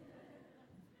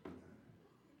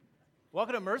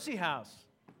Welcome to Mercy House.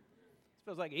 This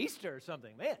feels like Easter or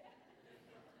something, man.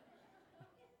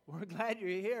 We're glad you're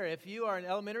here. If you are in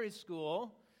elementary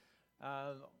school,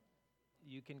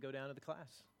 you can go down to the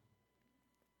class.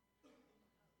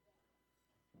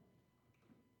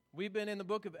 We've been in the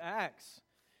book of Acts,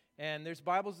 and there's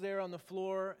Bibles there on the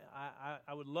floor.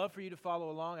 I would love for you to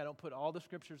follow along. I don't put all the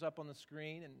scriptures up on the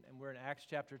screen, and we're in Acts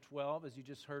chapter 12, as you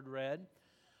just heard read.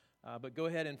 But go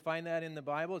ahead and find that in the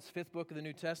Bible. It's the fifth book of the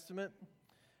New Testament.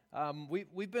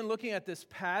 We've been looking at this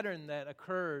pattern that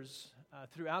occurs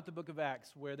throughout the book of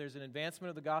Acts, where there's an advancement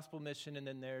of the gospel mission and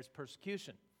then there's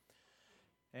persecution.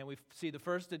 And we see the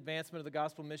first advancement of the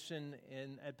gospel mission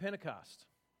at Pentecost,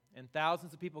 and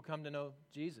thousands of people come to know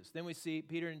Jesus. Then we see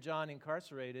Peter and John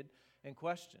incarcerated and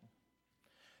questioned.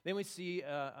 Then we see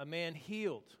a man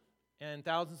healed, and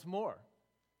thousands more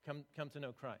come to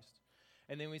know Christ.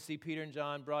 And then we see Peter and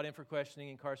John brought in for questioning,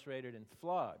 incarcerated, and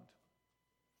flogged.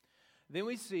 Then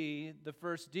we see the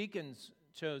first deacons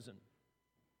chosen,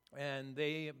 and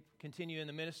they continue in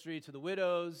the ministry to the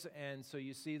widows, and so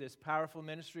you see this powerful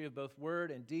ministry of both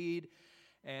word and deed,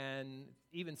 and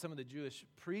even some of the Jewish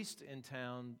priests in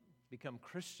town become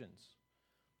Christians.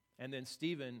 And then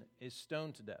Stephen is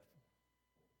stoned to death.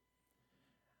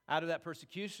 Out of that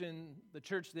persecution, the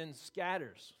church then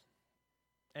scatters,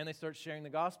 and they start sharing the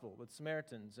gospel with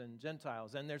Samaritans and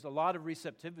Gentiles, and there's a lot of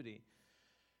receptivity.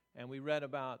 And we read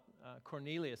about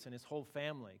Cornelius and his whole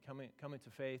family coming to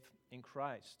faith in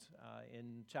Christ.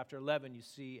 In chapter 11, you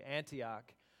see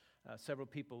Antioch, several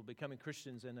people becoming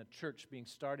Christians and a church being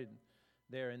started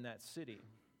there in that city.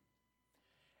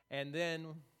 And then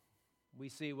we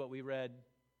see what we read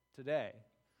today.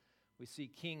 We see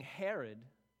King Herod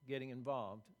getting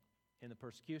involved in the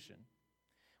persecution.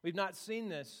 We've not seen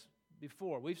this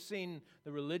before. We've seen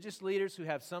the religious leaders who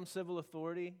have some civil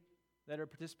authority that are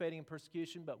participating in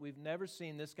persecution, but we've never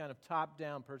seen this kind of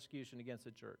top-down persecution against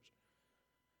the church.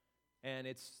 And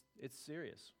it's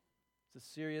serious.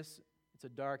 It's a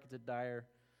dark, it's a dire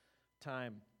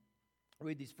time. I'll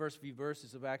read these first few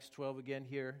verses of Acts 12 again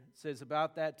here. It says,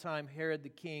 "About that time Herod the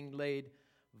king laid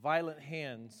violent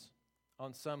hands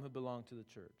on some who belonged to the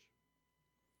church.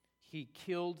 He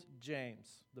killed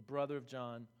James, the brother of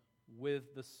John,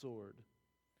 with the sword.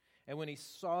 And when he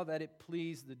saw that it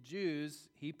pleased the Jews,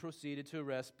 he proceeded to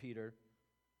arrest Peter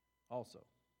also.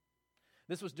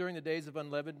 This was during the days of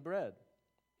unleavened bread.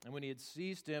 And when he had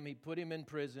seized him, he put him in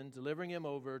prison, delivering him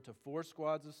over to 4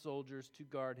 squads of soldiers to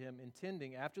guard him,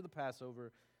 intending after the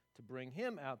Passover to bring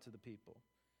him out to the people.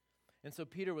 And so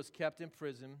Peter was kept in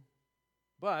prison,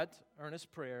 but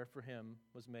earnest prayer for him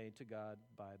was made to God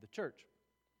by the church."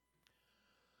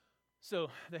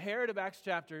 So the Herod of Acts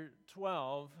chapter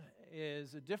 12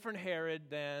 is a different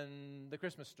Herod than the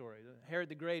Christmas story. Herod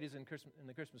the Great is in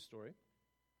the Christmas story.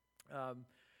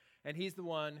 And he's the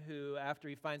one who, after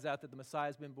he finds out that the Messiah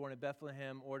has been born in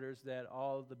Bethlehem, orders that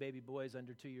all the baby boys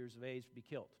under 2 years of age be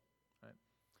killed. Right?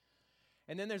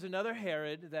 And then there's another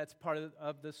Herod that's part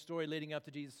of the story leading up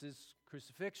to Jesus'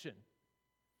 crucifixion.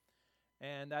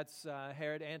 And that's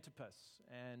Herod Antipas,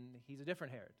 and he's a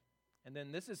different Herod. And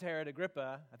then this is Herod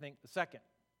Agrippa, I think the second.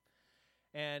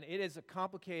 And it is a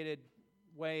complicated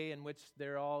way in which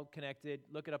they're all connected.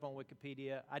 Look it up on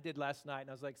Wikipedia. I did last night, and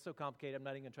I was like, so complicated, I'm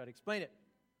not even going to try to explain it.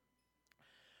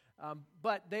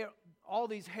 But all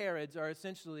these Herods are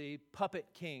essentially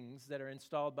puppet kings that are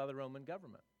installed by the Roman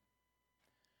government.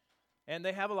 And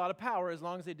they have a lot of power as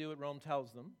long as they do what Rome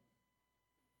tells them.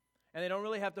 And they don't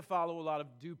really have to follow a lot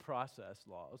of due process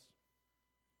laws.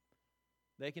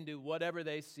 They can do whatever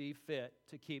they see fit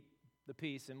to keep the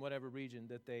peace in whatever region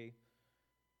that they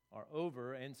are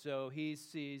over. And so he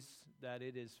sees that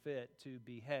it is fit to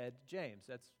behead James.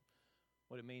 That's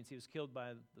what it means. He was killed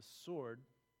by the sword,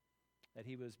 that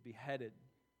he was beheaded.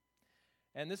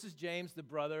 And this is James, the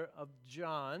brother of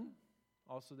John,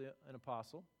 also an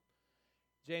apostle.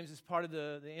 James is part of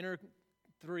the inner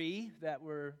three that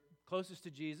were closest to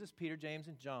Jesus, Peter, James,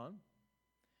 and John.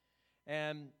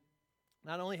 And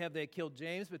not only have they killed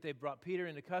James, but they've brought Peter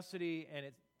into custody, and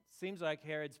it seems like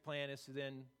Herod's plan is to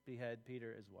then behead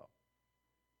Peter as well.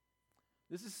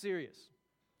 This is serious.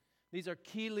 These are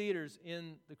key leaders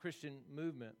in the Christian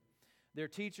movement. They're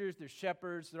teachers, they're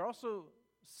shepherds, they're also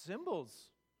symbols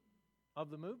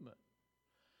of the movement.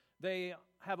 They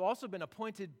have also been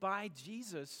appointed by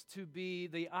Jesus to be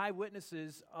the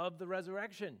eyewitnesses of the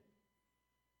resurrection.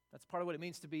 That's part of what it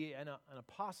means to be an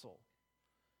apostle.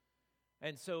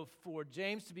 And so for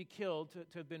James to be killed,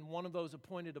 to have been one of those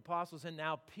appointed apostles, and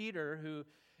now Peter, who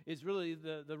is really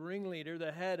the ringleader,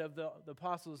 the head of the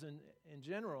apostles in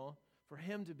general, for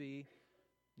him to be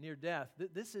near death.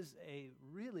 This is a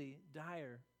really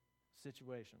dire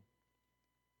situation.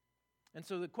 And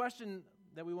so the question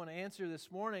that we want to answer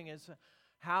this morning is,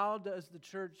 how does the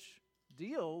church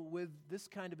deal with this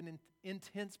kind of an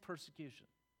intense persecution?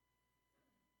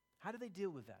 How do they deal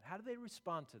with that? How do they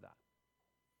respond to that?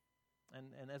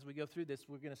 And as we go through this,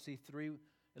 we're going to see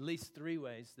at least three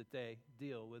ways that they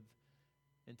deal with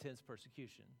intense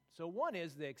persecution. So one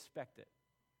is they expect it.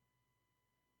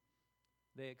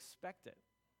 They expect it.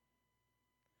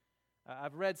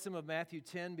 I've read some of Matthew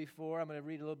 10 before. I'm going to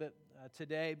read a little bit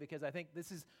today because I think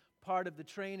this is part of the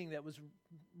training that was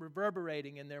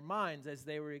reverberating in their minds as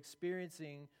they were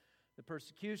experiencing the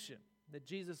persecution, that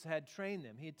Jesus had trained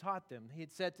them. He had taught them. He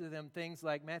had said to them things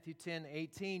like Matthew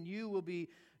 10:18, "You will be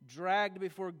dragged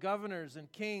before governors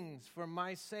and kings for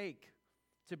my sake,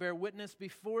 to bear witness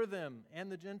before them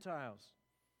and the Gentiles.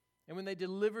 And when they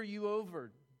deliver you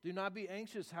over, do not be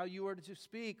anxious how you are to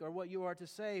speak or what you are to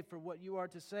say, for what you are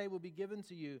to say will be given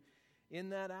to you in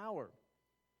that hour.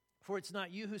 For it's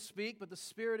not you who speak, but the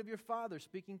Spirit of your Father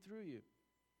speaking through you.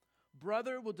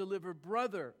 Brother will deliver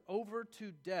brother over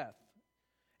to death,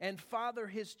 and father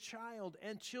his child,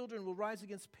 and children will rise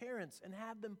against parents and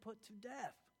have them put to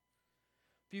death."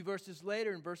 A few verses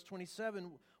later, in verse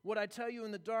 27, "What I tell you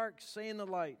in the dark, say in the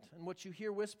light, and what you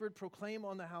hear whispered, proclaim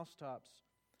on the housetops.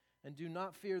 And do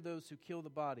not fear those who kill the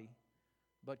body,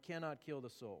 but cannot kill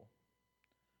the soul.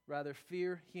 Rather,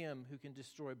 fear him who can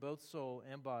destroy both soul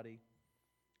and body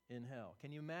in hell."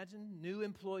 Can you imagine new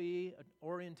employee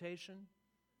orientation?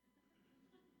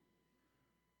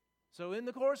 So in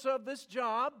the course of this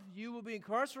job, you will be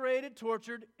incarcerated,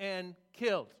 tortured, and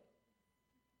killed.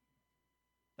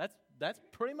 That's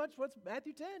pretty much what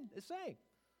Matthew 10 is saying.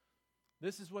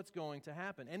 This is what's going to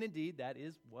happen. And indeed, that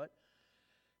is what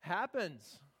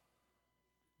happens.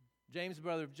 James, the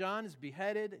brother of John, is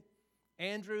beheaded.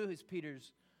 Andrew, who's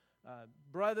Peter's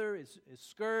brother, is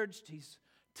scourged. He's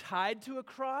tied to a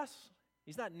cross.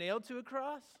 He's not nailed to a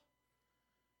cross.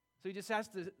 So he just has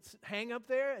to hang up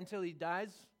there until he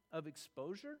dies of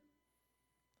exposure.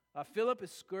 Philip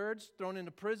is scourged, thrown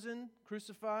into prison,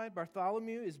 crucified.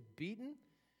 Bartholomew is beaten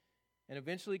and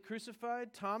eventually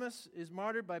crucified. Thomas is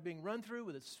martyred by being run through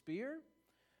with a spear.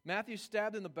 Matthew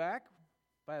stabbed in the back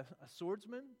by a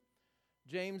swordsman.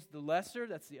 James the Lesser,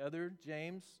 that's the other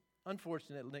James,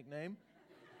 unfortunate nickname.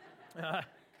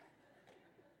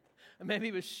 Maybe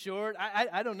he was short.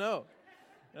 I don't know.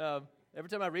 Every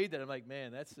time I read that, I'm like,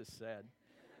 man, that's just sad.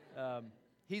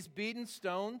 He's beaten,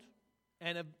 stoned,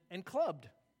 and clubbed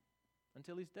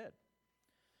until he's dead.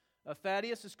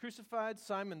 Thaddeus is crucified.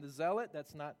 Simon the Zealot,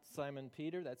 that's not Simon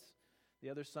Peter, that's the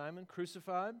other Simon,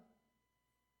 crucified.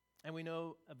 And we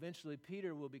know eventually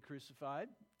Peter will be crucified,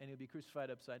 and he'll be crucified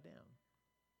upside down.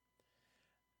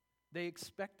 They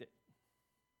expect it.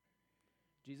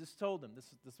 Jesus told them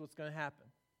this is what's going to happen.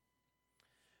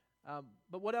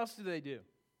 But what else do they do?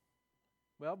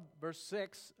 Well, verse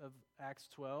 6 of Acts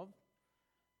 12.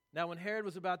 "Now when Herod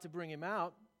was about to bring him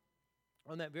out,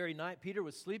 on that very night Peter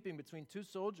was sleeping between two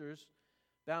soldiers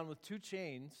bound with two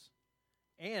chains,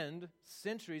 and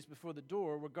sentries before the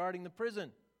door were guarding the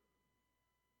prison.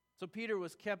 So Peter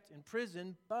was kept in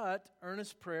prison, but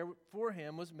earnest prayer for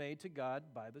him was made to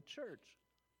God by the church."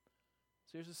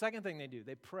 So here's the second thing they do.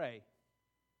 They pray.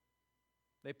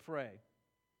 They pray.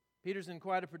 Peter's in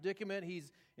quite a predicament.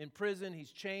 He's in prison.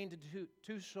 He's chained to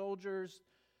two soldiers.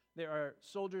 There are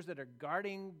soldiers that are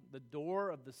guarding the door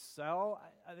of the cell.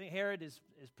 I think Herod is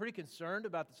pretty concerned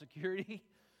about the security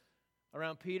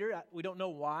around Peter. We don't know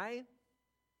why.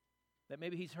 That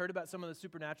maybe he's heard about some of the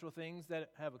supernatural things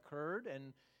that have occurred,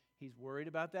 and he's worried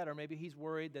about that. Or maybe he's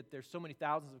worried that there's so many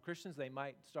thousands of Christians, they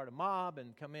might start a mob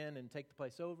and come in and take the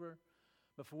place over.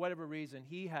 But for whatever reason,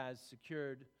 he has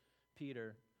secured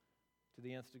Peter to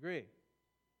the nth degree.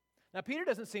 Now, Peter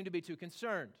doesn't seem to be too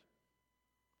concerned.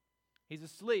 He's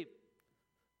asleep.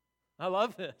 I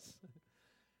love this.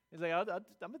 He's like, I'm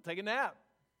going to take a nap,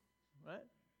 right?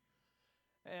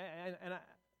 And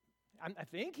I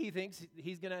think he thinks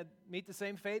he's going to meet the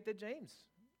same fate that James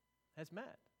has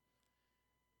met.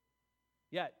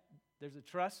 Yeah, there's a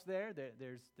trust there.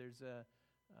 There's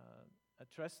a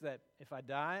trust that if I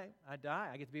die, I die.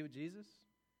 I get to be with Jesus.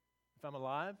 If I'm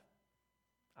alive,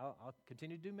 I'll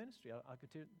continue to do ministry. I'll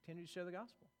continue to share the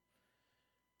gospel.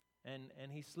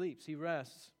 And he sleeps. He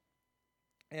rests.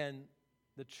 And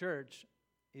the church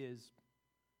is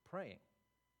praying.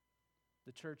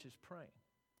 The church is praying.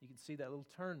 You can see that little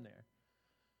turn there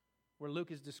where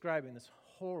Luke is describing this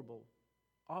horrible,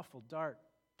 awful, dark,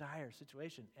 dire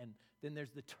situation. And then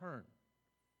there's the turn.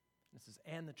 It says,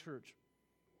 and the church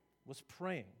was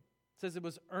praying. It says it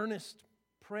was earnest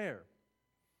prayer.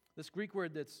 This Greek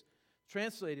word that's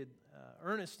translated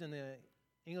earnest in the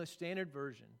English Standard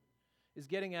Version is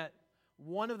getting at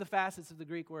one of the facets of the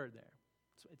Greek word there.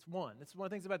 It's one. That's one of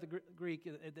the things about the Greek,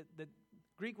 that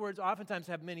Greek words oftentimes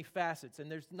have many facets,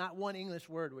 and there's not one English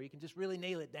word where you can just really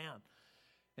nail it down.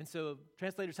 And so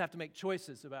translators have to make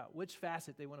choices about which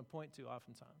facet they want to point to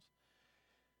oftentimes.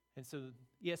 And so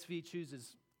ESV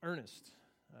chooses earnest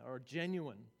or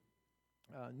genuine.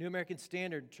 New American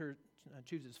Standard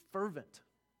chooses fervent.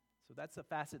 So that's a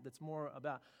facet that's more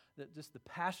about just the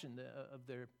passion of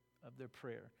their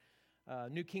prayer.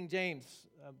 New King James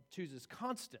chooses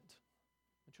constant,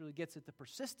 which really gets at the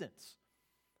persistence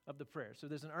of the prayer. So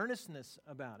there's an earnestness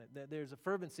about it. There's a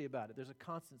fervency about it. There's a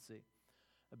constancy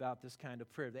about this kind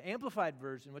of prayer. The Amplified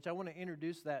Version, which I want to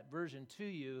introduce that version to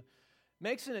you,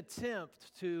 makes an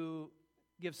attempt to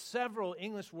give several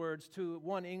English words to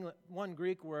one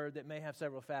Greek word that may have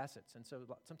several facets. And so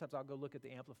sometimes I'll go look at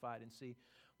the Amplified and see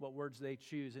what words they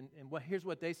choose. And here's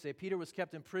what they say. Peter was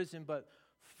kept in prison, but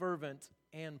fervent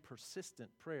and persistent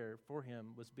prayer for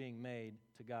him was being made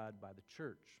to God by the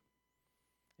church.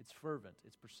 It's fervent.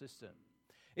 It's persistent.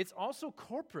 It's also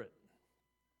corporate.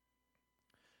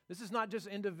 This is not just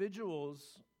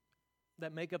individuals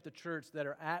that make up the church that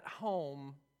are at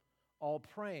home all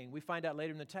praying. We find out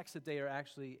later in the text that they are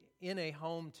actually in a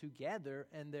home together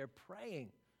and they're praying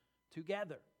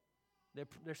together.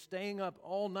 They're staying up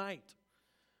all night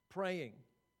praying.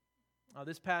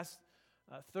 This past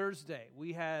Thursday,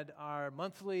 we had our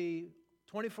monthly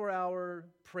 24-hour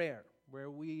prayer where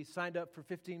we signed up for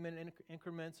 15-minute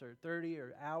increments or 30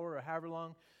 or hour or however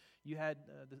long you had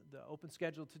the open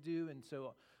schedule to do. And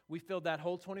so we filled that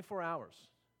whole 24 hours.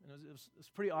 And it was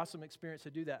a pretty awesome experience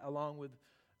to do that along with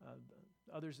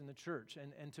others in the church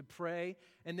and to pray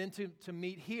and then to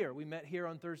meet here. We met here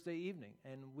on Thursday evening,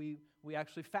 and we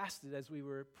actually fasted as we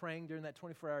were praying during that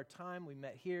 24-hour time. We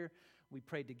met here. We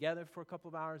prayed together for a couple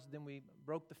of hours, then we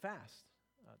broke the fast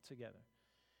together.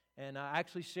 And I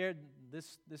actually shared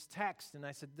this text, and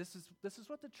I said, this is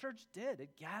what the church did.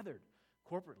 It gathered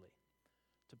corporately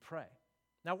to pray.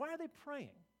 Now, why are they praying?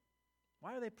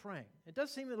 Why are they praying? It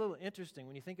does seem a little interesting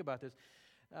when you think about this.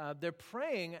 They're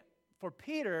praying for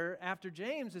Peter after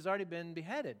James has already been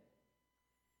beheaded.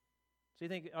 So you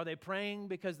think, are they praying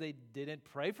because they didn't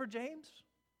pray for James?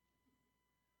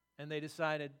 And they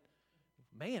decided,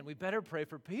 man, we better pray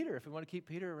for Peter if we want to keep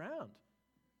Peter around.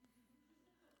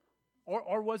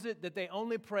 Or was it that they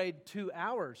only prayed 2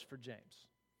 hours for James?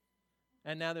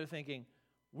 And now they're thinking,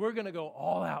 we're going to go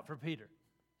all out for Peter.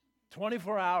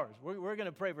 24 hours. We're going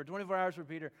to pray for 24 hours for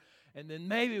Peter, and then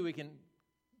maybe we can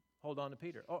hold on to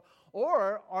Peter.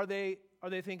 Or are they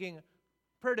thinking,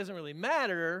 prayer doesn't really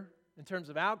matter in terms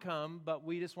of outcome, but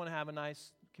we just want to have a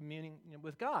nice communing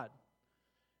with God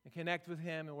and connect with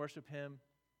Him and worship Him?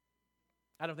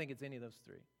 I don't think it's any of those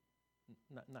three.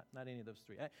 Not any of those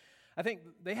three. I think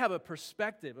they have a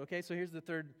perspective. Okay, so here's the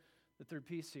third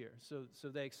piece here. So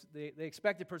they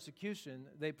expected persecution.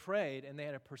 They prayed, and they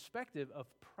had a perspective of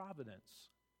providence.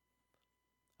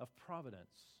 Of providence,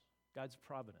 God's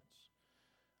providence.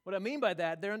 What I mean by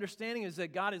that, their understanding is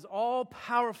that God is all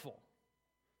powerful,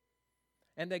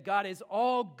 and that God is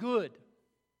all good,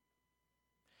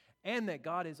 and that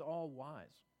God is all wise.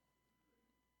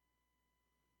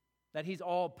 That He's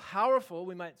all powerful.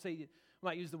 We might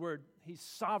use the word He's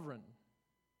sovereign.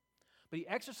 But He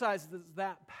exercises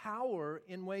that power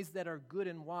in ways that are good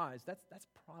and wise. That's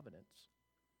providence.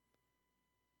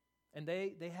 And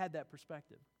they had that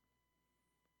perspective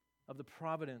of the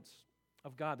providence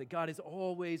of God, that God is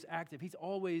always active. He's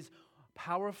always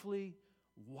powerfully,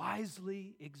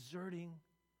 wisely exerting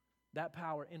that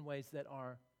power in ways that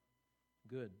are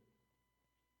good.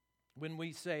 When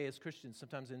we say as Christians,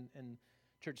 sometimes in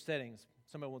church settings,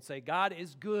 somebody will say, God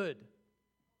is good.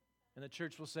 And the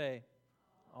church will say,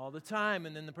 all the time.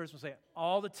 And then the person will say,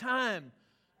 all the time.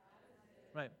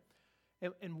 Right.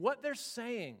 And what they're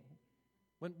saying,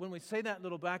 when we say that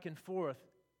little back and forth,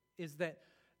 is that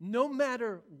no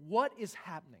matter what is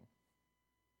happening,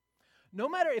 no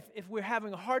matter if we're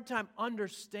having a hard time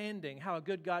understanding how a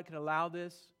good God could allow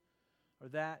this or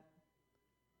that,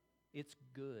 it's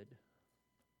good.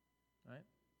 Right?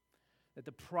 That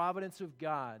the providence of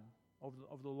God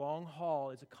over the long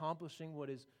haul is accomplishing what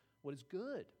is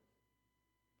good. And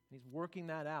He's working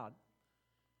that out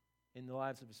in the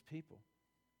lives of His people.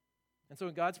 And so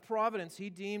in God's providence, He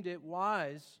deemed it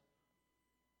wise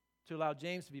to allow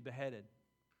James to be beheaded.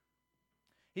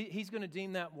 He's going to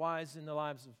deem that wise in the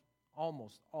lives of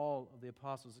almost all of the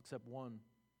apostles except one.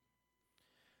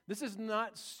 This is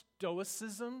not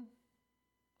stoicism.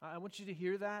 I want you to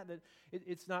hear that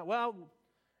it's not, well,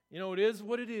 it is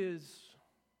what it is.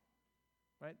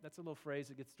 Right? That's a little phrase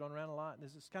that gets thrown around a lot.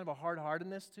 There's this kind of a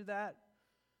hard-heartedness to that.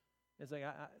 It's like,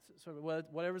 sort of, well,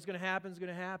 whatever's going to happen is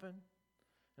going to happen.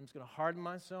 I'm just going to harden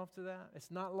myself to that. It's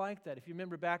not like that. If you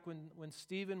remember back when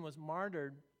Stephen was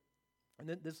martyred, and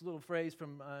this little phrase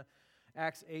from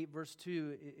Acts 8, verse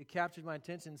 2, it captured my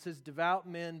attention. It says, devout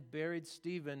men buried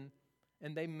Stephen,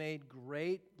 and they made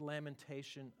great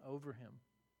lamentation over him.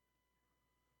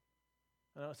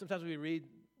 Sometimes we read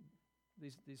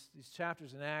these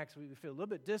chapters in Acts, we feel a little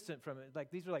bit distant from it.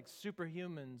 Like these were like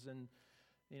superhumans, and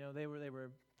they were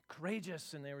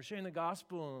courageous, and they were sharing the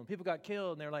gospel, and people got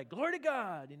killed, and they're like, glory to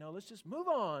God, let's just move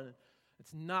on.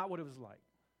 It's not what it was like.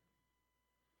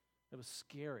 It was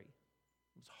scary.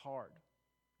 It was hard.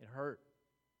 It hurt.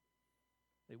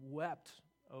 They wept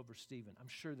over Stephen. I'm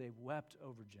sure they wept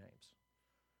over James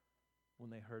when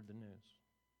they heard the news.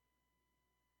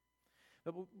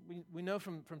 But we know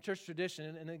from church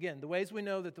tradition, and again, the ways we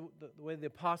know that the way the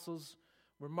apostles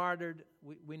were martyred,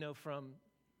 we know from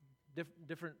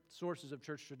different sources of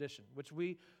church tradition, which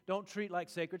we don't treat like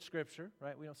sacred scripture,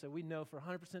 right? We don't say we know for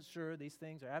 100% sure these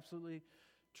things are absolutely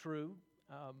true,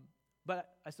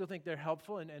 but I still think they're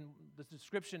helpful, and the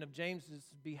description of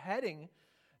James's beheading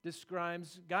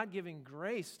describes God giving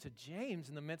grace to James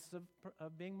in the midst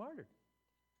of being martyred.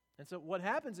 And so what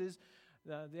happens is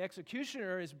the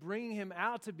executioner is bringing him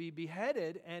out to be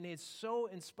beheaded, and is so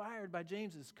inspired by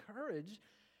James's courage.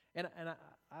 And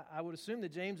I would assume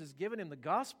that James has given him the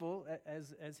gospel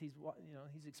as he's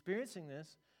experiencing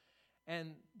this,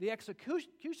 and the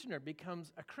executioner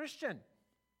becomes a Christian,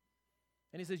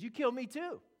 and he says, "You kill me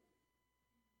too,"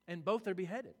 and both are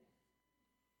beheaded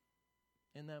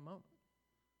in that moment.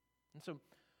 And so,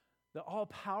 the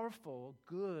all-powerful,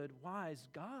 good, wise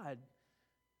God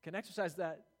can exercise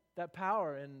that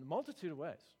power in a multitude of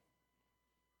ways,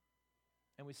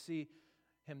 and we see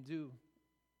him do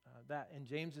that in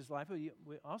James's life. We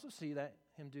also see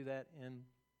him do that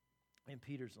in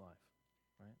Peter's life,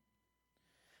 right?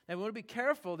 And we want to be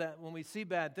careful that when we see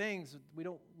bad things, we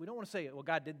don't want to say, "Well,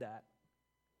 God did that."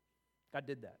 God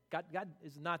did that. God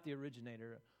is not the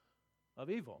originator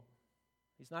of evil.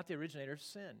 He's not the originator of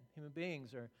sin. Human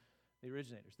beings are the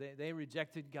originators. They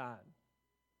rejected God,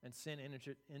 and sin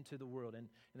entered into the world, and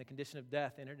the condition of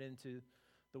death entered into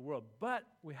the world. But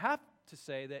we have to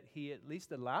say that He at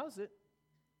least allows it,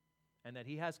 and that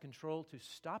He has control to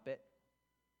stop it.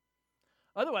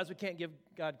 Otherwise, we can't give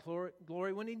God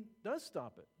glory when He does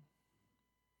stop it.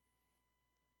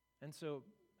 And so,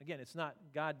 again, it's not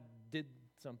God did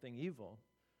something evil,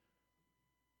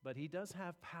 but He does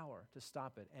have power to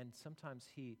stop it. And sometimes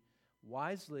He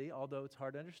wisely, although it's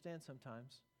hard to understand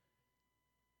sometimes,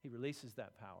 He releases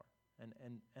that power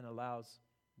and allows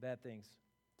bad things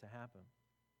to happen.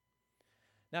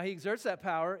 Now, He exerts that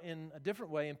power in a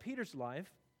different way in Peter's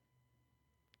life.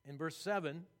 In verse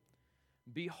 7,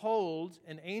 "Behold,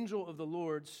 an angel of the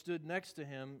Lord stood next to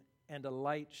him, and a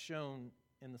light shone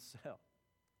in the cell."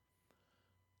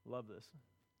 Love this.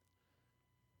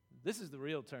 This is the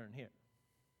real turn here.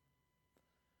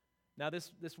 Now,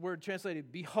 this word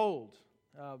translated "behold,"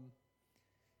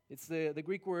 it's the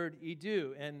Greek word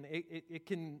 "idou," and it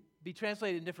can be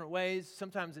translated in different ways.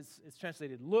 Sometimes it's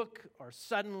translated "look" or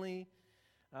 "suddenly,"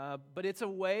 but it's a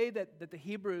way that the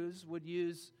Hebrews would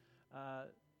use.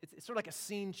 It's sort of like a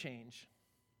scene change.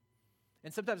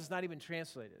 And sometimes it's not even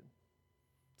translated.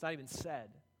 It's not even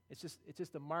said. It's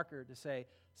just a marker to say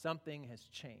something has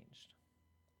changed.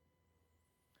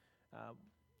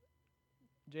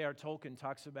 J.R. Tolkien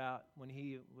talks about when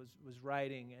he was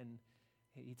writing, and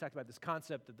he talked about this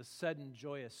concept of the sudden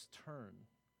joyous turn.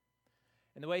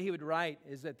 And the way he would write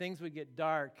is that things would get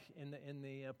dark in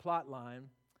the plot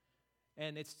line.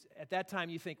 And it's at that time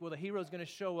you think, well, the hero's going to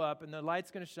show up and the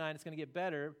light's going to shine, it's going to get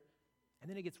better, and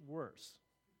then it gets worse,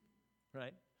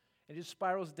 right? It just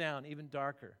spirals down even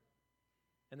darker,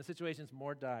 and the situation's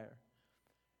more dire.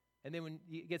 And then when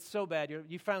it gets so bad,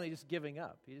 you're finally just giving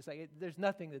up. You're just like, there's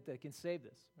nothing that can save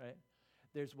this, right?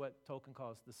 There's what Tolkien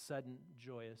calls the sudden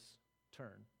joyous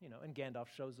turn, and Gandalf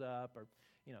shows up, or,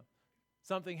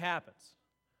 something happens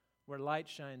where light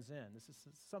shines in. This is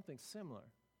something similar.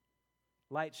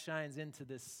 Light shines into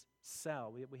this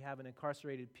cell. We have an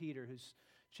incarcerated Peter who's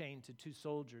chained to two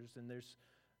soldiers, and there's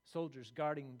soldiers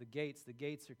guarding the gates. The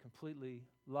gates are completely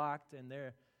locked, and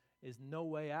there is no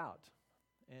way out.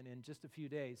 And in just a few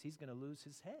days, he's going to lose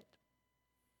his head.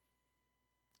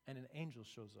 And an angel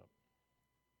shows up.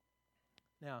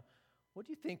 Now, what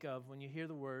do you think of when you hear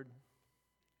the word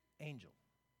angel?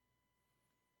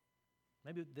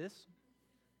 Maybe this?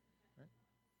 Right?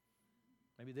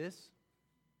 Maybe this?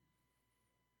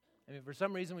 I mean, for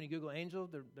some reason, when you Google angel,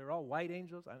 they're all white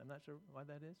angels. I'm not sure why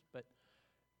that is. But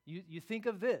you think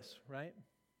of this, right?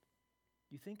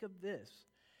 You think of this.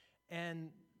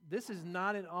 And this is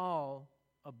not at all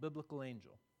a biblical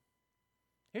angel.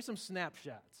 Here's some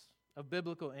snapshots of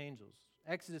biblical angels.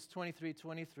 Exodus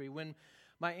 23:23. When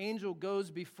my angel goes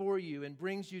before you and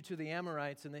brings you to the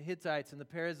Amorites and the Hittites and the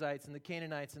Perizzites and the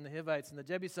Canaanites and the Hivites and the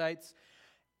Jebusites,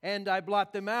 and I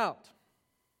blot them out.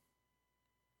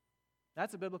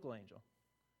 That's a biblical angel.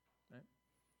 Right?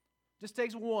 Just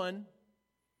takes one.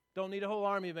 Don't need a whole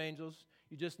army of angels.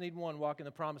 You just need one walk in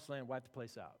the promised land, wipe the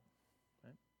place out.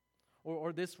 Right?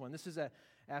 Or this one. This is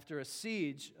after a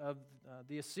siege of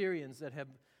the Assyrians that have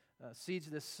sieged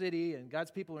this city, and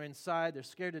God's people are inside. They're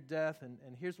scared to death, and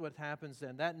here's what happens.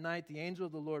 And that night the angel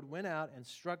of the Lord went out and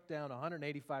struck down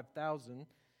 185,000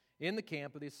 in the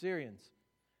camp of the Assyrians.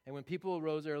 And when people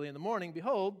arose early in the morning,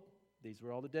 behold, these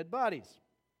were all the dead bodies.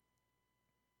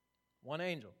 One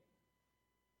angel.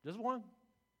 Just one.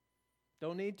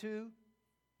 Don't need two.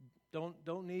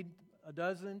 Don't need a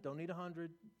dozen. Don't need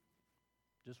 100.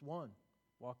 Just one.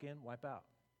 Walk in, wipe out.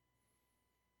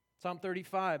 Psalm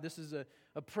 35, this is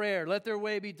a prayer. Let their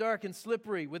way be dark and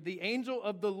slippery, with the angel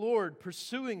of the Lord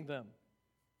pursuing them.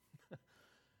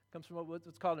 Comes from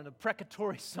what's called an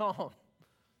imprecatory psalm,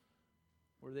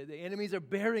 where the enemies are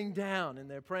bearing down, and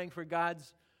they're praying for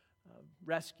God's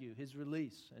rescue, His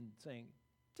release, and saying,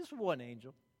 just one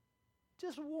angel.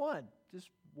 Just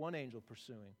one angel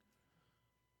pursuing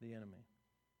the enemy.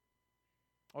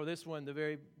 Or this one,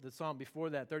 the psalm before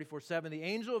that, 34:7, the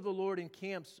angel of the Lord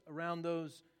encamps around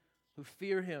those who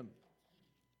fear Him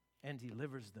and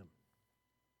delivers them.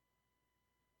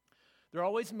 They're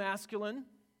always masculine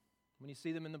when you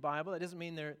see them in the Bible. That doesn't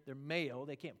mean they're male.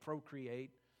 They can't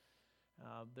procreate.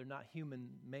 They're not human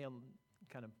male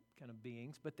kind of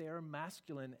beings, but they are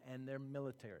masculine and they're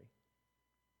military.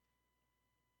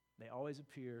 They always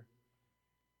appear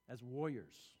as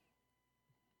warriors.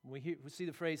 When we see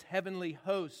the phrase heavenly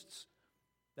hosts,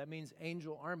 that means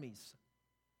angel armies.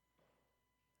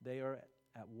 They are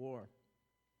at war.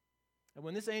 And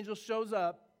when this angel shows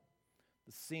up,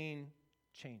 the scene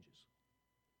changes.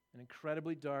 An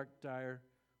incredibly dark, dire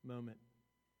moment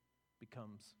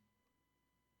becomes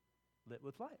lit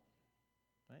with light.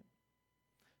 Right?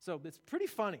 So it's pretty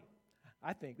funny,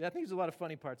 I think. I think there's a lot of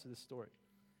funny parts of this story.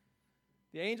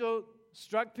 The angel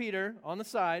struck Peter on the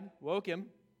side, woke him,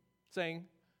 saying,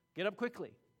 get up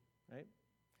quickly. Right?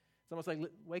 It's almost like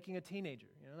waking a teenager.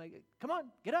 Like, come on,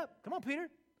 get up. Come on, Peter.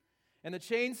 And the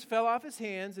chains fell off his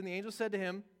hands, and the angel said to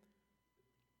him,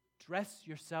 dress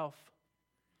yourself.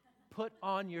 Put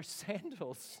on your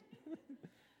sandals.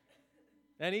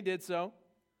 And he did so.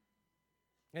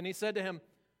 And he said to him,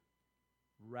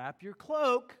 wrap your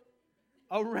cloak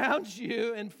around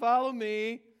you and follow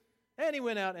me. And he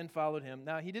went out and followed him.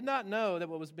 Now, he did not know that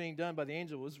what was being done by the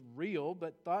angel was real,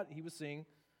 but thought he was seeing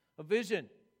a vision.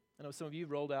 I know some of you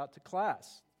rolled out to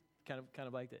class. Kind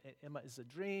of like, is it a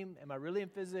dream? Am I really in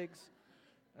physics?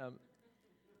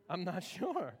 I'm not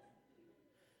sure.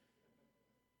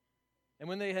 And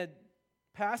when they had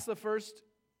passed the first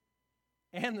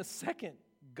and the second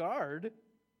guard,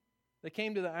 they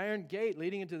came to the iron gate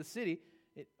leading into the city.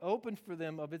 It opened for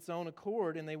them of its own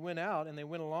accord, and they went out, and they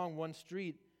went along one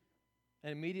street,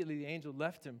 and immediately the angel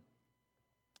left him.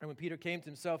 And when Peter came to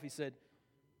himself, he said,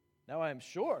 now I am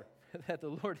sure that the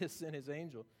Lord has sent His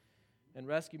angel and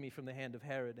rescue me from the hand of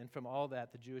Herod and from all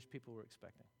that the Jewish people were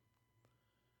expecting.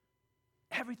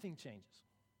 Everything changes.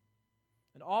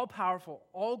 An all-powerful,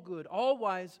 all-good,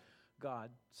 all-wise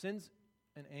God sends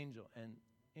an angel, and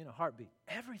in a heartbeat,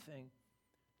 everything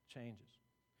changes.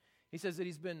 He says that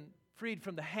he's been freed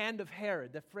from the hand of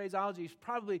Herod. That phraseology is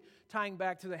probably tying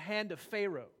back to the hand of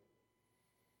Pharaoh.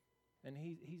 And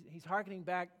he's hearkening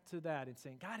back to that and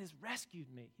saying, God has rescued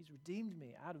me. He's redeemed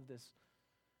me out of this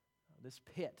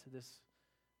pit, this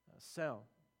cell.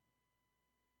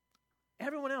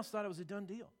 Everyone else thought it was a done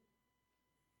deal.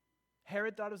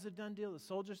 Herod thought it was a done deal. The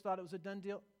soldiers thought it was a done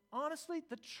deal. Honestly,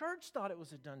 the church thought it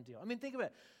was a done deal. I mean, think of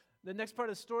it. The next part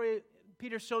of the story,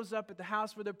 Peter shows up at the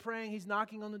house where they're praying. He's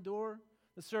knocking on the door.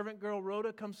 The servant girl,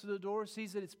 Rhoda, comes to the door,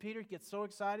 sees that it's Peter, gets so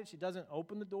excited she doesn't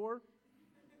open the door.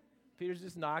 Peter's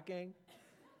just knocking.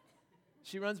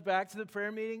 She runs back to the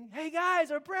prayer meeting. Hey,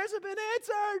 guys, our prayers have been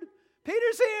answered.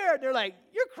 Peter's here. And they're like,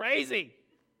 you're crazy.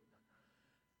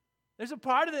 There's a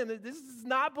part of them that does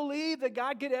not believe that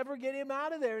God could ever get him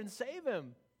out of there and save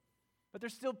him. But they're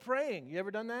still praying. You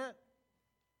ever done that?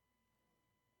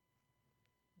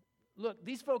 Look,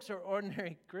 these folks are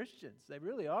ordinary Christians. They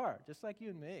really are, just like you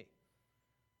and me.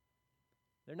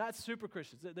 They're not super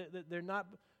Christians. They're not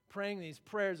praying these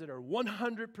prayers that are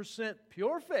 100%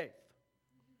 pure faith,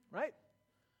 right?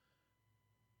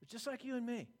 But just like you and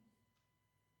me.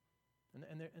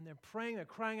 And they're praying, they're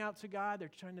crying out to God,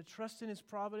 they're trying to trust in His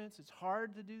providence. It's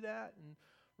hard to do that. And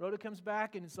Rhoda comes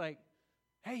back and it's like,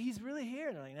 hey, He's really here.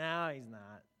 And they're like, no, He's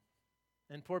not.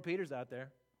 And poor Peter's out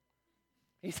there.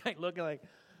 He's like looking like,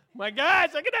 my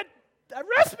gosh, they're going to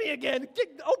arrest me again.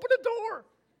 Open the door.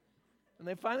 And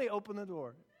they finally open the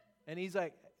door. And he's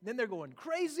like, then they're going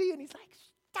crazy. And he's like,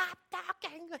 stop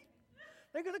talking.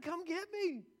 They're going to come get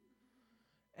me.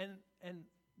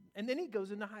 And then he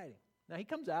goes into hiding. Now he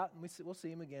comes out, and we'll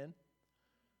see him again.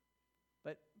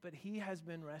 But he has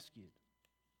been rescued.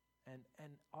 And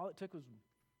all it took was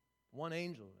one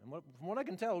angel. And from what I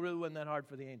can tell, it really wasn't that hard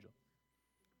for the angel.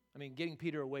 I mean, getting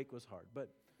Peter awake was hard.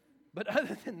 But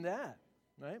other than that,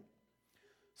 right?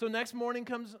 So next morning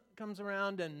comes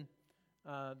around, and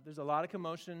there's a lot of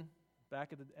commotion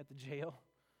back at the jail.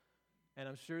 And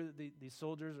I'm sure that these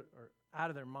soldiers are out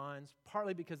of their minds,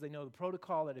 partly because they know the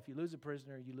protocol that if you lose a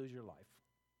prisoner, you lose your life.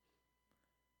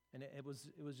 And it was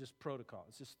just protocol.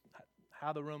 It's just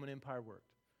how the Roman Empire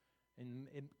worked. And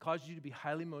it caused you to be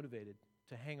highly motivated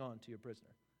to hang on to your prisoner.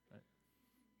 Right?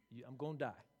 I'm going to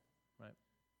die. Right?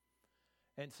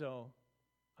 And so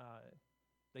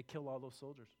they kill all those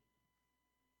soldiers.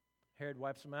 Herod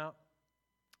wipes them out.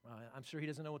 I'm sure he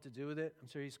doesn't know what to do with it. I'm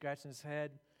sure he's scratching his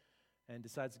head and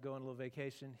decides to go on a little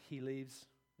vacation. He leaves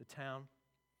the town.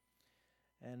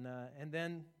 And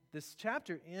then this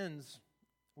chapter ends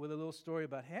with a little story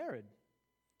about Herod.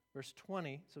 Verse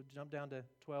 20, so jump down to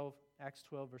Acts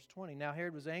 12, verse 20. Now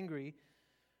Herod was angry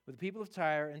with the people of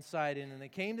Tyre and Sidon, and they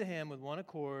came to him with one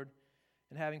accord,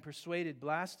 and having persuaded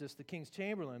Blastus, the king's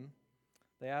chamberlain,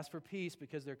 they asked for peace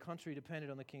because their country depended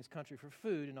on the king's country for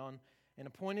food. And on an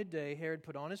appointed day, Herod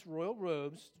put on his royal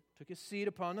robes, took his seat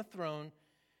upon the throne,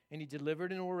 and he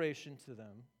delivered an oration to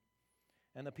them.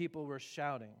 And the people were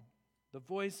shouting, "The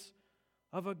voice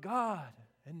of a God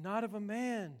and not of a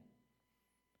man."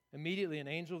 Immediately an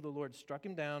angel of the Lord struck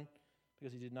him down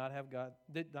because he did not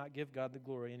give God the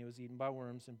glory, and he was eaten by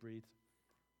worms and breathed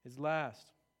his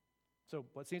last. So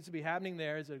what seems to be happening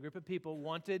there is that a group of people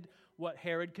wanted what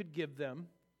Herod could give them.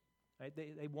 Right?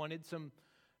 They wanted some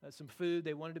food.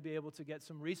 They wanted to be able to get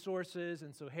some resources,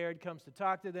 and so Herod comes to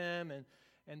talk to them,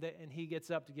 and he gets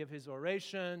up to give his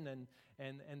oration,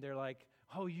 and they're like,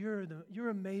 "Oh, you're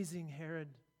amazing, Herod."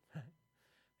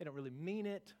 They don't really mean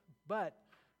it, but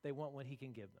they want what he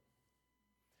can give them.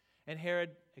 And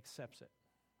Herod accepts it.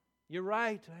 You're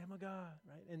right, I am a God,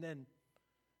 right? And then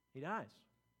he dies.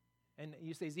 And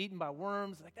you say he's eaten by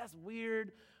worms. Like, that's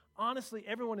weird. Honestly,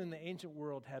 everyone in the ancient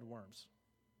world had worms.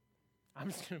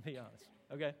 I'm just going to be honest,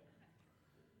 okay?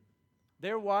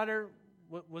 Their water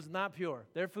was not pure.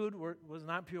 Their food was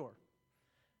not pure.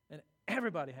 And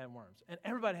everybody had worms. And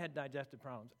everybody had digestive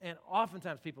problems. And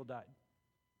oftentimes people died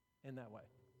in that way.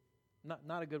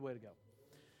 Not a good way to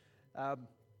go.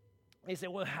 They say,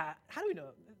 well, how do we know?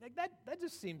 Like that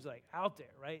just seems like out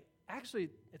there, right? Actually,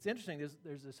 it's interesting.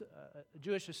 There's this a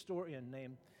Jewish historian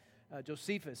named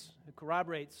Josephus who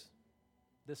corroborates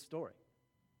this story.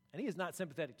 And he is not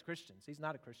sympathetic to Christians. He's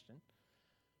not a Christian.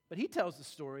 But he tells the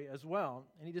story as well.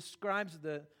 And he describes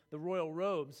the royal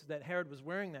robes that Herod was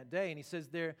wearing that day. And he says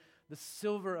there, the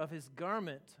silver of his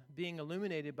garment being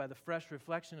illuminated by the fresh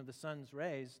reflection of the sun's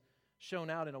rays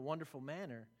shone out in a wonderful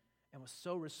manner and was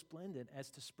so resplendent as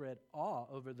to spread awe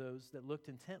over those that looked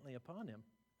intently upon him.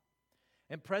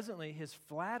 And presently his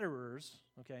flatterers,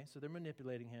 okay, so they're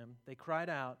manipulating him, they cried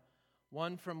out,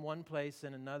 one from one place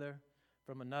and another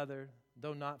from another,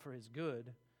 though not for his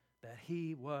good, that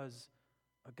he was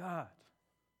a god.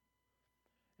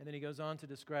 And then he goes on to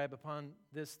describe, upon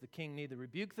this the king neither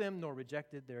rebuked them nor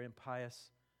rejected their impious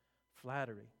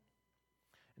flattery.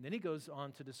 And then he goes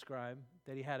on to describe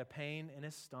that he had a pain in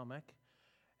his stomach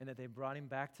and that they brought him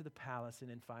back to the palace, and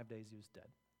in 5 days he was dead.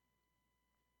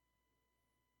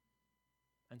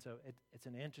 And so it's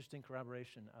an interesting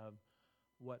corroboration of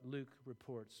what Luke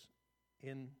reports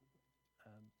in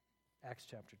Acts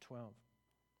chapter 12.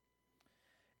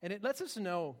 And it lets us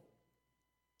know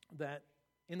that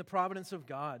in the providence of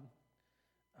God,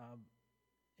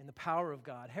 in the power of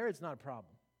God, Herod's not a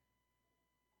problem.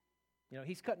 You know,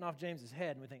 he's cutting off James's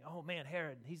head, and we think, oh man,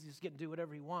 Herod, he's just getting to do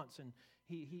whatever he wants, and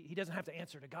he doesn't have to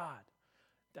answer to God.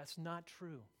 That's not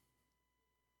true.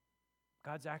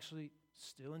 God's actually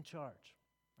still in charge.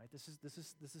 Right?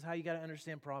 This is how you got to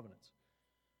understand providence.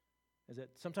 Is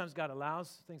that sometimes God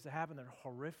allows things to happen that are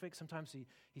horrific. Sometimes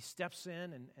he steps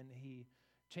in and he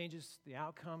changes the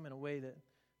outcome in a way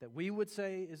that we would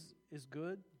say is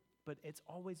good, but it's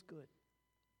always good.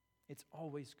 It's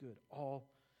always good all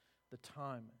the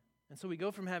time. And so we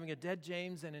go from having a dead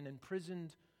James and an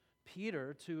imprisoned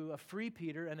Peter to a free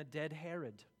Peter and a dead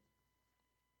Herod.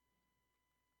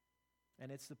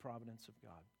 and it's the providence of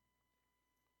God.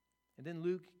 And then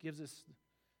Luke gives us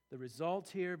the result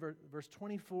here, verse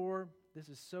 24. This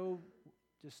is so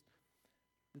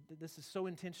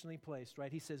intentionally placed,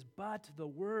 right? He says, "But the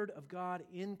word of God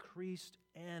increased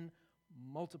and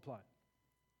multiplied."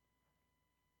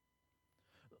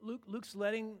 Luke's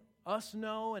letting us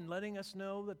know and letting us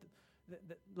know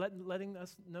letting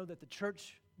us know that the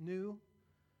church knew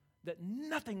that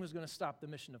nothing was going to stop the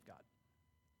mission of God.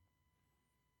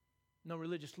 No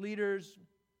religious leaders,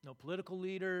 no political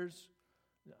leaders,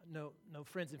 no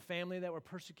friends and family that were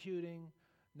persecuting,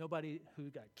 nobody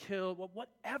who got killed.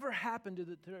 Whatever happened to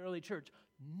the early church,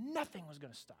 nothing was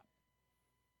going to stop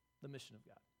the mission of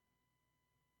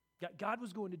God. God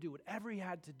was going to do whatever he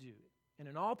had to do in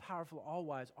an all-powerful,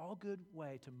 all-wise, all-good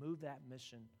way to move that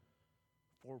mission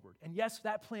forward. And yes,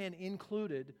 that plan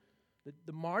included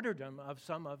the martyrdom of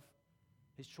some of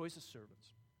his choicest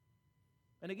servants.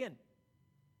 And again,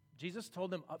 Jesus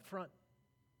told them up front,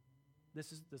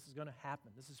 this is going to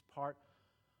happen. This is part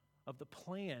of the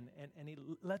plan. And he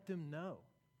let them know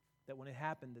that when it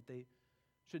happened that they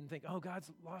shouldn't think, oh,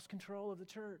 God's lost control of the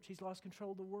church. He's lost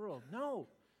control of the world. No,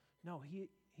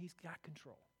 he's got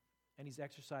control. And he's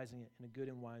exercising it in a good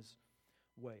and wise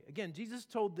way. Again, Jesus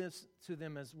told this to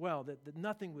them as well, that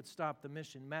nothing would stop the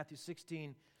mission. Matthew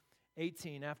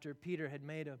 16:18, after Peter had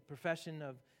made a profession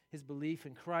of his belief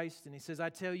in Christ, and he says, "I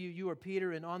tell you, you are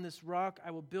Peter, and on this rock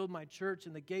I will build my church,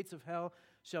 and the gates of hell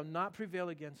shall not prevail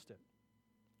against it."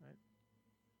 Right?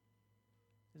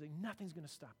 He's like, nothing's going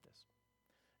to stop this.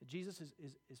 Jesus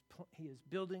is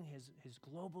building his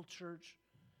global church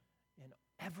in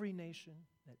every nation,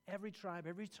 that every tribe,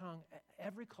 every tongue,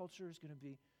 every culture is going to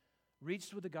be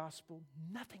reached with the gospel.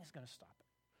 Nothing's going to stop it.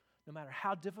 No matter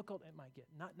how difficult it might get,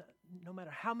 no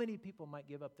matter how many people might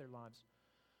give up their lives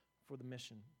for the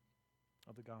mission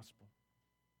of the gospel.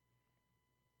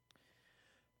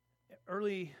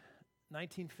 Early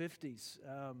 1950s,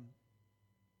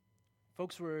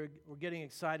 folks were getting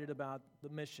excited about the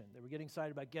mission. They were getting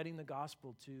excited about getting the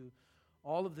gospel to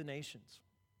all of the nations.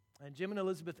 And Jim and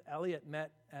Elizabeth Elliott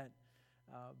met at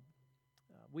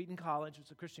Wheaton College.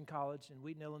 It's a Christian college in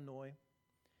Wheaton, Illinois.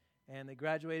 And they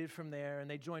graduated from there, and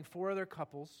they joined 4 other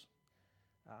couples.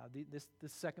 This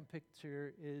second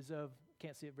picture is of,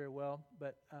 can't see it very well,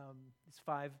 but it's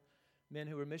 5 men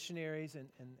who were missionaries and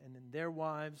their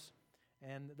wives.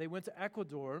 And they went to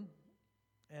Ecuador,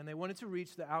 and they wanted to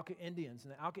reach the Auca Indians.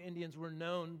 And the Auca Indians were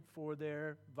known for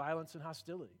their violence and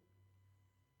hostility.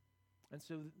 And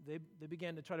so they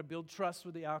began to try to build trust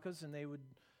with the Aucas, and they would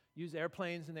use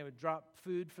airplanes, and they would drop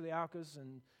food for the Aucas.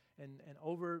 And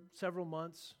over several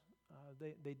months,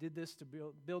 they did this to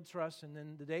build trust. And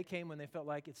then the day came when they felt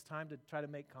like it's time to try to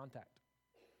make contact.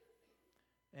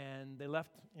 And they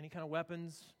left any kind of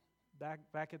weapons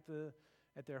back at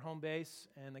their home base,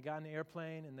 and they got in the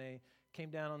airplane, and they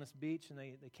came down on this beach, and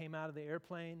they came out of the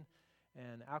airplane,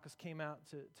 and the Aucas came out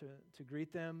to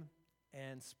greet them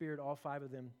and speared all 5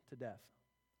 of them to death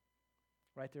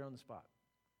right there on the spot.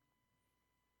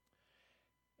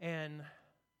 And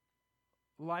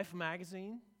Life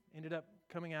magazine ended up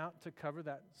coming out to cover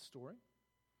that story.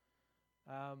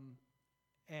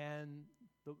 And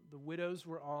the widows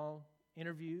were all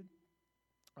interviewed.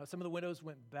 Some of the widows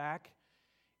went back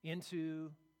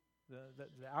into the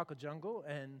Auca jungle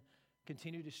and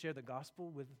continued to share the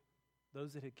gospel with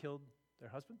those that had killed their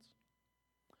husbands.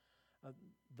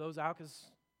 Those Aucas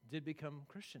did become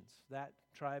Christians. That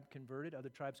tribe converted. Other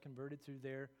tribes converted through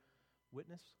their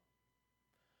witness.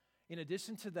 In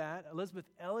addition to that, Elizabeth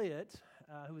Elliott,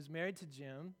 who was married to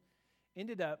Jim,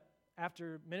 ended up,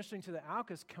 after ministering to the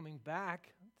Aucas, coming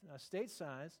back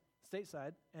stateside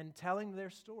and telling their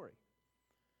story.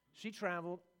 She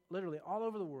traveled literally all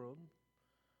over the world,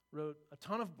 wrote a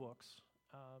ton of books,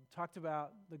 talked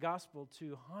about the gospel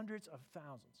to hundreds of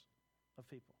thousands of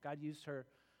people. God used her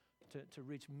to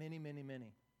reach many, many,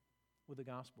 many with the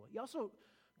gospel. He also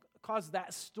caused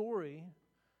that story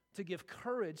to give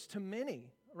courage to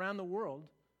many around the world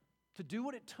to do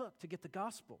what it took to get the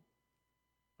gospel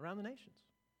around the nations.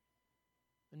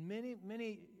 And many,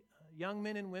 many young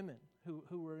men and women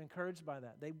who were encouraged by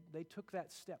that, they took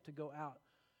that step to go out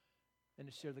and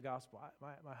to share the gospel.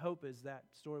 My hope is that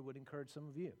story would encourage some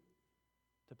of you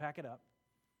to pack it up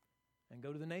and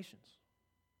go to the nations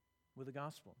with the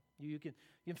gospel. You can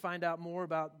find out more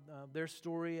about their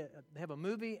story. They have a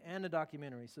movie and a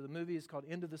documentary. So the movie is called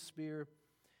Into the Spear,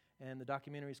 and the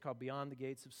documentary is called Beyond the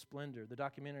Gates of Splendor. The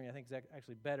documentary, I think, is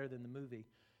actually better than the movie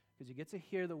because you get to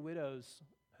hear the widows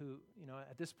who,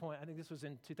 at this point, I think this was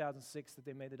in 2006 that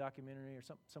they made the documentary or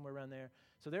somewhere around there.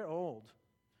 So they're old,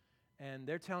 and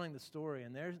they're telling the story,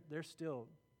 and they're still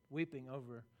weeping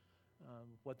over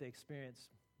what they experienced,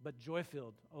 but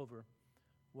joy-filled over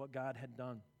what God had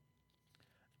done.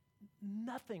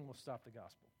 Nothing will stop the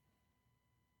gospel.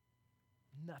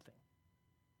 Nothing.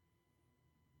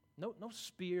 No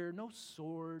spear, no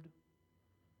sword,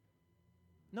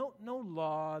 no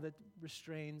law that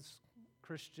restrains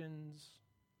Christians.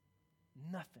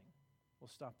 Nothing will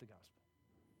stop the gospel.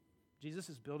 Jesus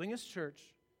is building his church,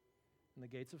 and the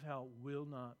gates of hell will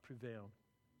not prevail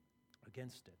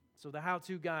against it. So the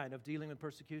how-to guide of dealing with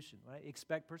persecution, right?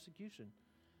 Expect persecution.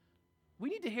 We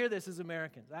need to hear this as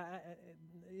Americans.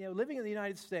 Living in the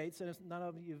United States, and it's not all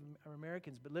of you are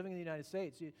Americans, but living in the United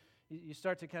States, you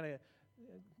start to kind of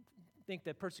think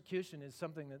that persecution is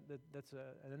something that's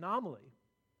an anomaly.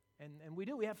 And we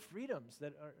do. We have freedoms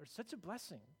that are such a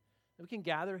blessing. We can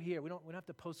gather here. We don't have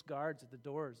to post guards at the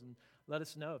doors and let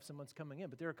us know if someone's coming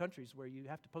in. But there are countries where you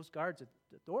have to post guards at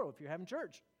the door if you're having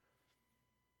church.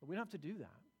 But we don't have to do that.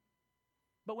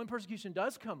 But when persecution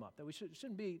does come up, that we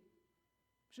shouldn't be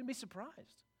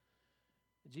surprised.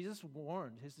 Jesus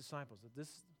warned his disciples that this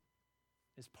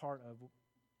is part of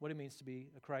what it means to be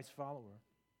a Christ follower.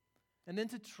 And then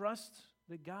to trust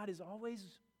that God is always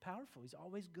powerful. He's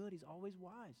always good. He's always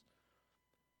wise.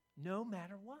 No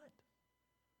matter what.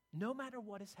 No matter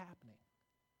what is happening.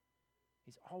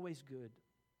 He's always good,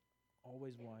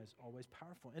 always wise, always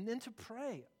powerful. And then to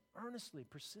pray earnestly,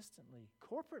 persistently,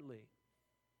 corporately.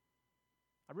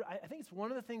 I think it's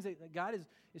one of the things that God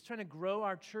is trying to grow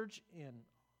our church in.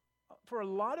 For a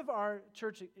lot of our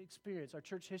church experience, our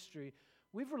church history,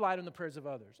 we've relied on the prayers of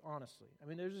others, honestly. I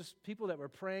mean, there's just people that were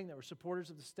praying, that were supporters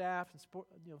of the staff,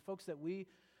 and folks that we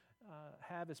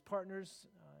have as partners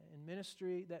in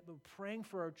ministry that were praying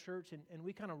for our church, and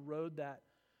we kind of rode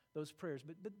those prayers.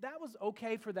 But that was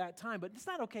okay for that time, but it's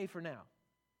not okay for now.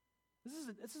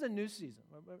 This is a new season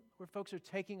where folks are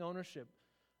taking ownership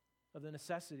of the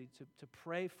necessity to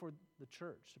pray for the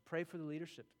church, to pray for the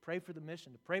leadership, to pray for the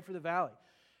mission, to pray for the valley,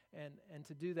 and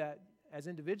to do that as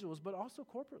individuals, but also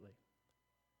corporately,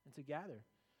 and to gather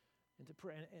and to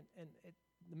pray. And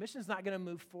the mission is not going to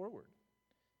move forward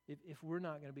if we're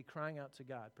not going to be crying out to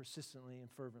God persistently and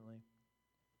fervently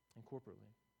and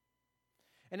corporately.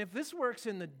 And if this works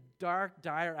in the dark,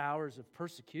 dire hours of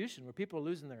persecution where people are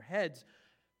losing their heads,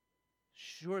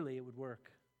 surely it would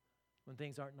work when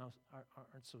things aren't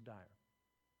so dire.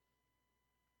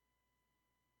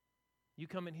 You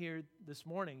come in here this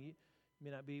morning, you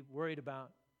may not be worried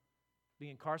about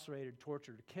being incarcerated,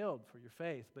 tortured, or killed for your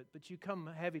faith, but you come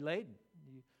heavy laden.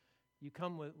 You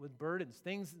come with burdens,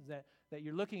 things that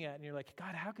you're looking at, and you're like,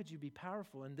 God, how could you be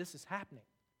powerful and this is happening?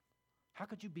 How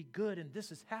could you be good and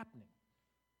this is happening?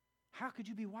 How could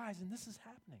you be wise and this is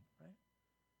happening, right?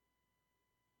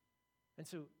 And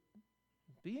so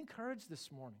be encouraged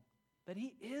this morning that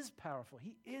he is powerful,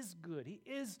 he is good, he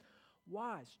is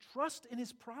wise. Trust in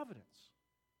his providence.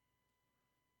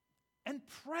 And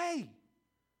pray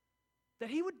that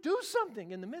he would do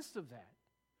something in the midst of that.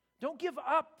 Don't give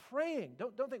up praying.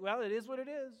 Don't think, well, it is what it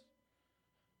is.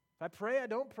 If I pray, I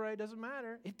don't pray, it doesn't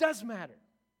matter. It does matter.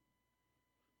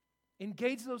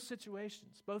 Engage those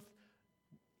situations, both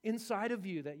inside of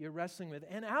you that you're wrestling with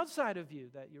and outside of you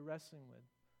that you're wrestling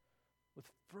with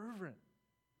fervent,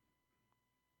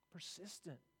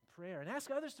 persistent prayer. And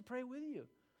ask others to pray with you.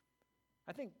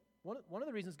 I think one of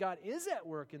the reasons God is at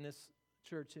work in this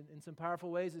church in some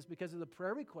powerful ways is because of the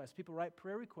prayer requests. People write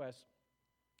prayer requests,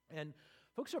 and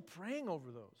folks are praying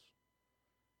over those.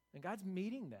 And God's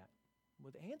meeting that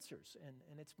with answers.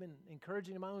 And it's been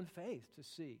encouraging in my own faith to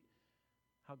see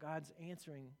how God's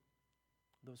answering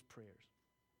those prayers.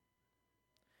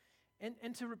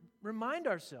 And to remind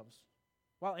ourselves,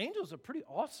 while angels are pretty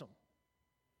awesome,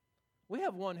 we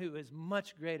have one who is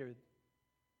much greater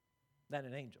than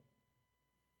an angel.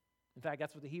 In fact,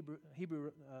 that's what the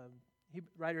Hebrew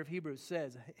writer of Hebrews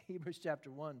says, Hebrews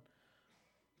chapter 1,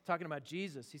 talking about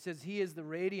Jesus. He says, he is the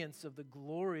radiance of the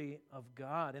glory of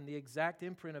God and the exact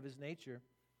imprint of his nature.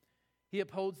 He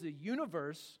upholds the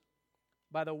universe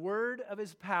by the word of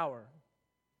his power.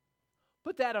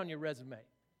 Put that on your resume,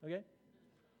 okay?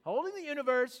 Holding the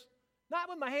universe, not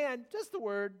with my hand, just the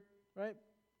word, right?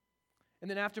 And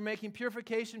then after making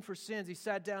purification for sins, he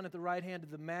sat down at the right hand of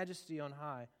the majesty on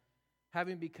high,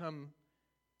 having become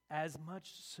as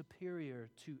much superior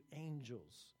to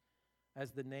angels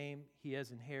as the name he has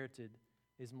inherited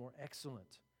is more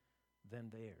excellent than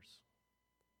theirs.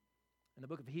 And the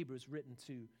book of Hebrews written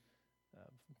to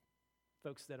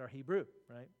folks that are Hebrew,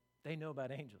 right? They know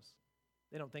about angels.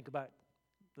 They don't think about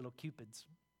little cupids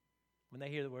when they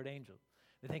hear the word angel.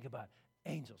 They think about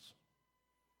angels.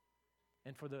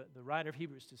 And for the writer of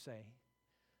Hebrews to say,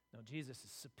 no, Jesus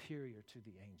is superior to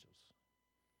the angels.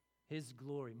 His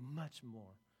glory much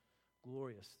more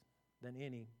glorious than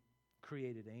any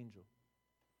created angel.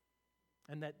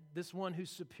 And that this one who's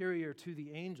superior to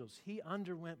the angels, he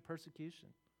underwent persecution.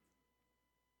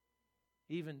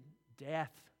 Even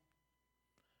death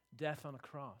on a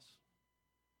cross.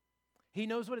 He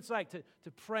knows what it's like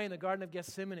to pray in the Garden of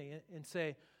Gethsemane and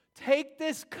say, take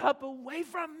this cup away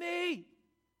from me,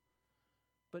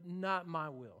 but not my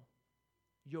will.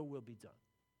 Your will be done.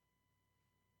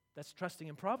 That's trusting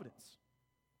in providence.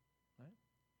 Right?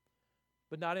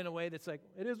 But not in a way that's like,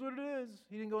 it is what it is.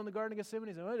 He didn't go in the Garden of Gethsemane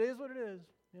and say, well, it is what it is.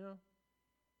 You know?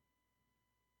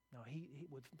 No, he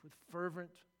with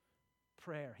fervent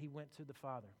prayer, he went to the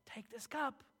Father. Take this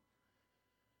cup.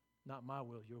 Not my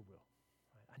will, your will.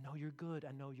 Right? I know you're good.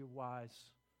 I know you're wise.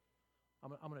 I'm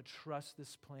going to trust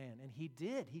this plan. And he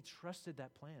did. He trusted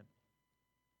that plan.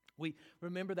 We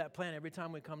remember that plan every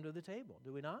time we come to the table,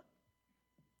 do we not?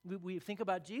 We think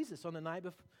about Jesus on the night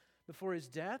before his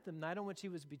death, the night on which he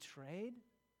was betrayed.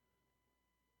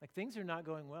 Like, things are not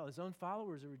going well. His own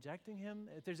followers are rejecting him.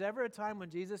 If there's ever a time when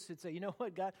Jesus should say, you know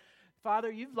what, God,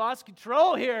 Father, you've lost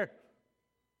control here.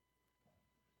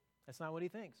 That's not what he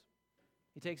thinks.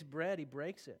 He takes bread, he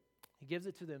breaks it. He gives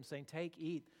it to them, saying, take,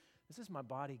 eat. This is my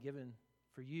body given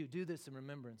for you. Do this in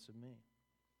remembrance of me.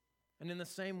 And in the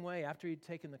same way, after he'd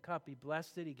taken the cup, he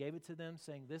blessed it, he gave it to them,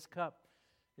 saying, this cup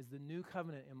is the new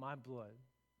covenant in my blood,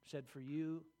 shed for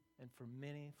you and for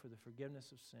many for the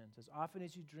forgiveness of sins. As often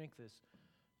as you drink this,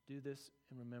 do this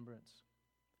in remembrance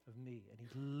of me. And he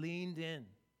leaned in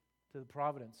to the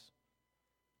providence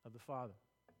of the Father.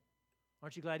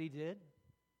 Aren't you glad he did?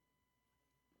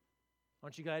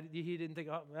 Aren't you glad he didn't think,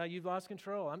 oh, well, you've lost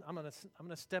control. I'm going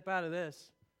to step out of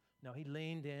this. No, he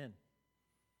leaned in.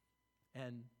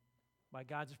 And by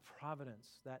God's providence,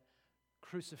 that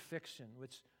crucifixion,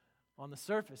 which on the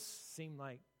surface seemed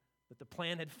like that the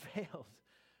plan had failed,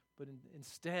 but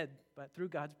instead, but through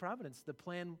God's providence, the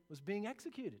plan was being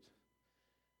executed.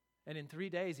 And in 3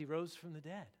 days, he rose from the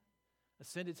dead,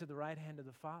 ascended to the right hand of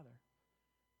the Father,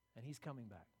 and he's coming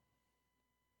back.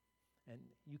 And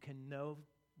you can know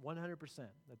 100%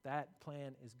 that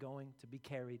plan is going to be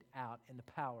carried out in the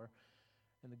power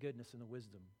and the goodness and the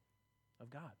wisdom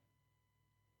of God.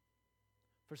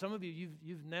 For some of you,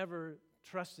 you've never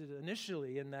trusted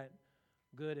initially in that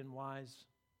good and wise,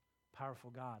 powerful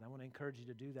God. I want to encourage you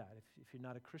to do that if you're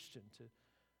not a Christian, to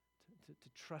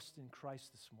trust in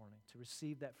Christ this morning, to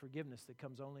receive that forgiveness that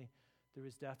comes only through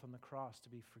his death on the cross, to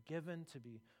be forgiven, to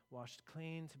be washed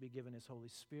clean, to be given his Holy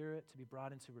Spirit, to be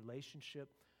brought into relationship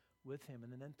with him.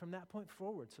 And then from that point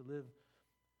forward, to live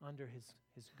under his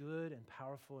good and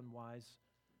powerful and wise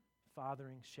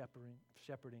fathering,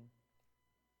 shepherding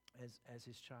as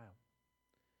his child.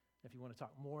 If you want to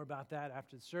talk more about that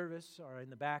after the service or in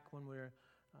the back when we're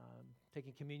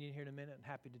taking communion here in a minute, I'm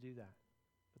happy to do that.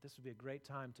 But this would be a great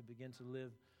time to begin to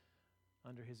live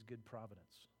under his good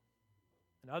providence.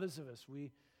 And others of us,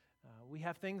 we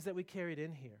have things that we carried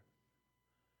in here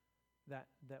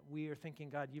that we are thinking,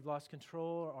 God, you've lost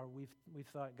control, or we've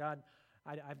thought, God,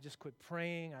 I've just quit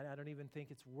praying. I don't even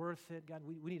think it's worth it. God,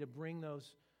 we need to bring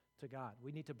those to God.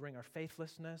 We need to bring our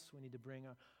faithlessness. We need to bring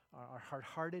our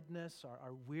hard-heartedness,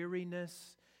 our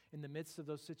weariness in the midst of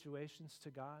those situations to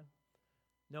God,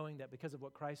 knowing that because of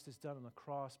what Christ has done on the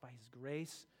cross, by his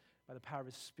grace, by the power of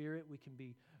his Spirit, we can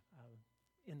be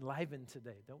enlivened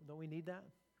today. Don't we need that?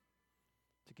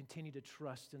 To continue to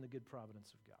trust in the good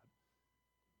providence of God.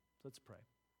 Let's pray.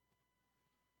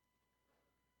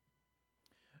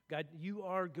 God, you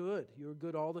are good. You're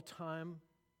good all the time.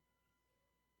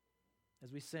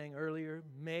 As we sang earlier,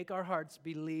 make our hearts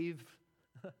believe.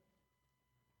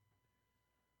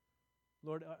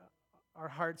 Lord, our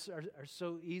hearts are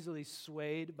so easily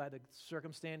swayed by the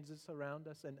circumstances around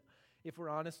us. And if we're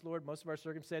honest, Lord, most of our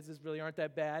circumstances really aren't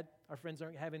that bad. Our friends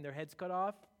aren't having their heads cut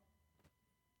off.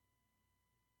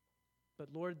 But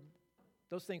Lord,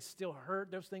 those things still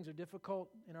hurt. Those things are difficult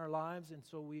in our lives. And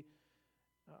so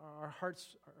our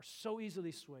hearts are so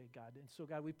easily swayed, God. And so,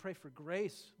 God, we pray for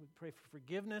grace. We pray for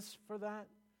forgiveness for that.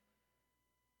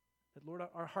 That, Lord,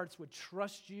 our hearts would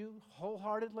trust you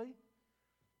wholeheartedly.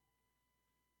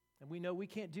 And we know we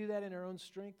can't do that in our own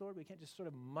strength, Lord. We can't just sort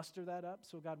of muster that up.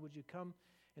 So, God, would you come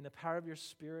in the power of your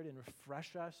Spirit and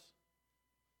refresh us?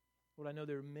 Lord, I know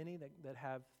there are many that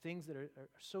have things that are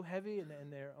so heavy and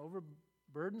they're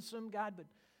overburdensome, God, but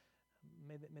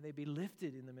may they be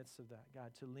lifted in the midst of that,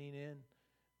 God, to lean in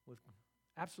with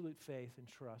absolute faith and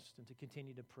trust and to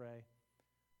continue to pray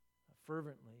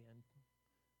fervently and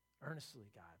earnestly,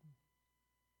 God.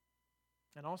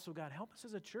 And also, God, help us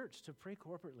as a church to pray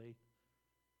corporately,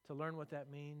 to learn what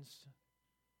that means,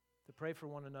 to pray for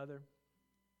one another,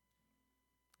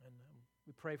 And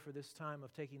we pray for this time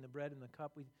of taking the bread and the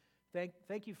cup. We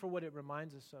thank you for what it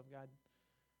reminds us of, God,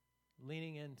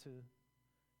 leaning into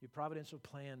your providential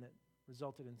plan that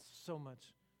resulted in so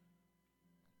much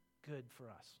good for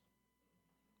us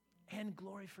and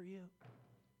glory for you.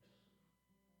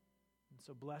 And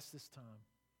so bless this time.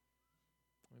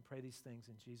 We pray these things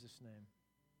in Jesus' name.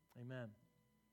 Amen.